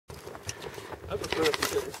I prefer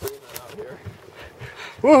if you didn't stream that out here.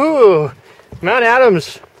 Woohoo! Mount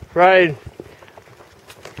Adams ride.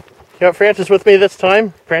 Got Francis with me this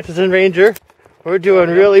time. Francis and Ranger. We're doing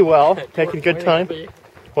really well. Taking good time.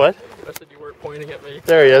 What? I said you weren't pointing at me.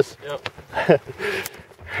 There he is. Yep.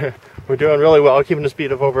 We're doing really well, keeping a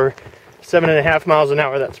speed of over 7.5 miles an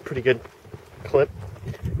hour. That's a pretty good clip.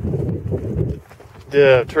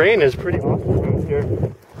 The terrain is pretty awesome out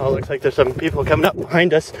here. Oh, it looks like there's some people coming up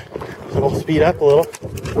behind us. So we'll speed up a little.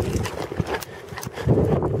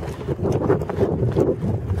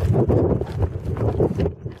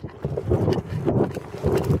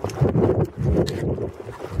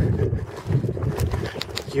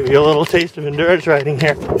 Give you a little taste of endurance riding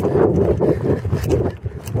here.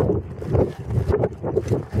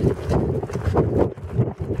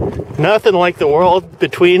 Nothing like the world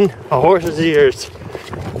between a horse's ears.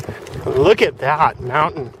 Look at that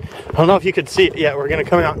mountain. I don't know if you can see it yet. We're going to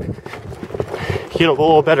come out and get a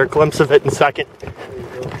little better glimpse of it in a second.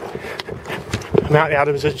 Mount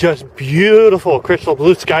Adams is just beautiful. Crystal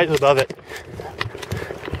blue skies above it.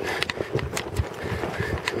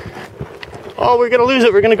 Oh, we're going to lose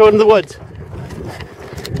it. We're going to go into the woods.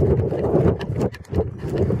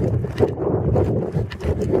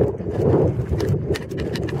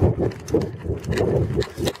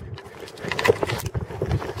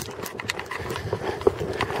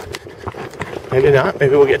 Maybe not.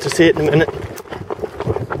 Maybe we'll get to see it in a minute.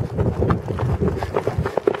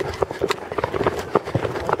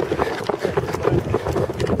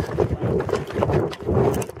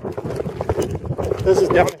 This is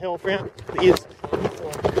downhill, Fran. Please.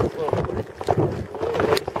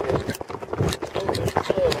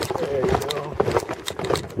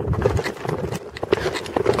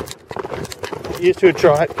 Used to a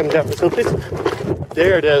trot, come down the hill, please.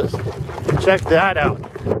 There it is. Check that out.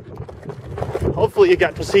 Hopefully you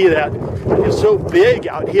got to see that. It's so big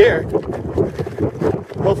out here.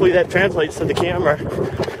 Hopefully that translates to the camera.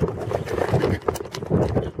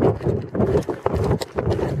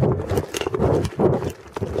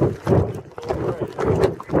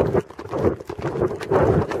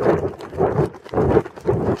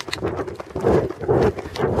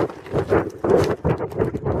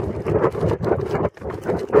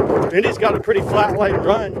 Mindy's got a pretty flat line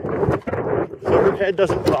run, so her head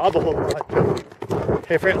doesn't bob a whole lot.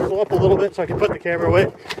 Hey, Fran, slow up a little bit so I can put the camera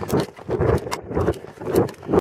away.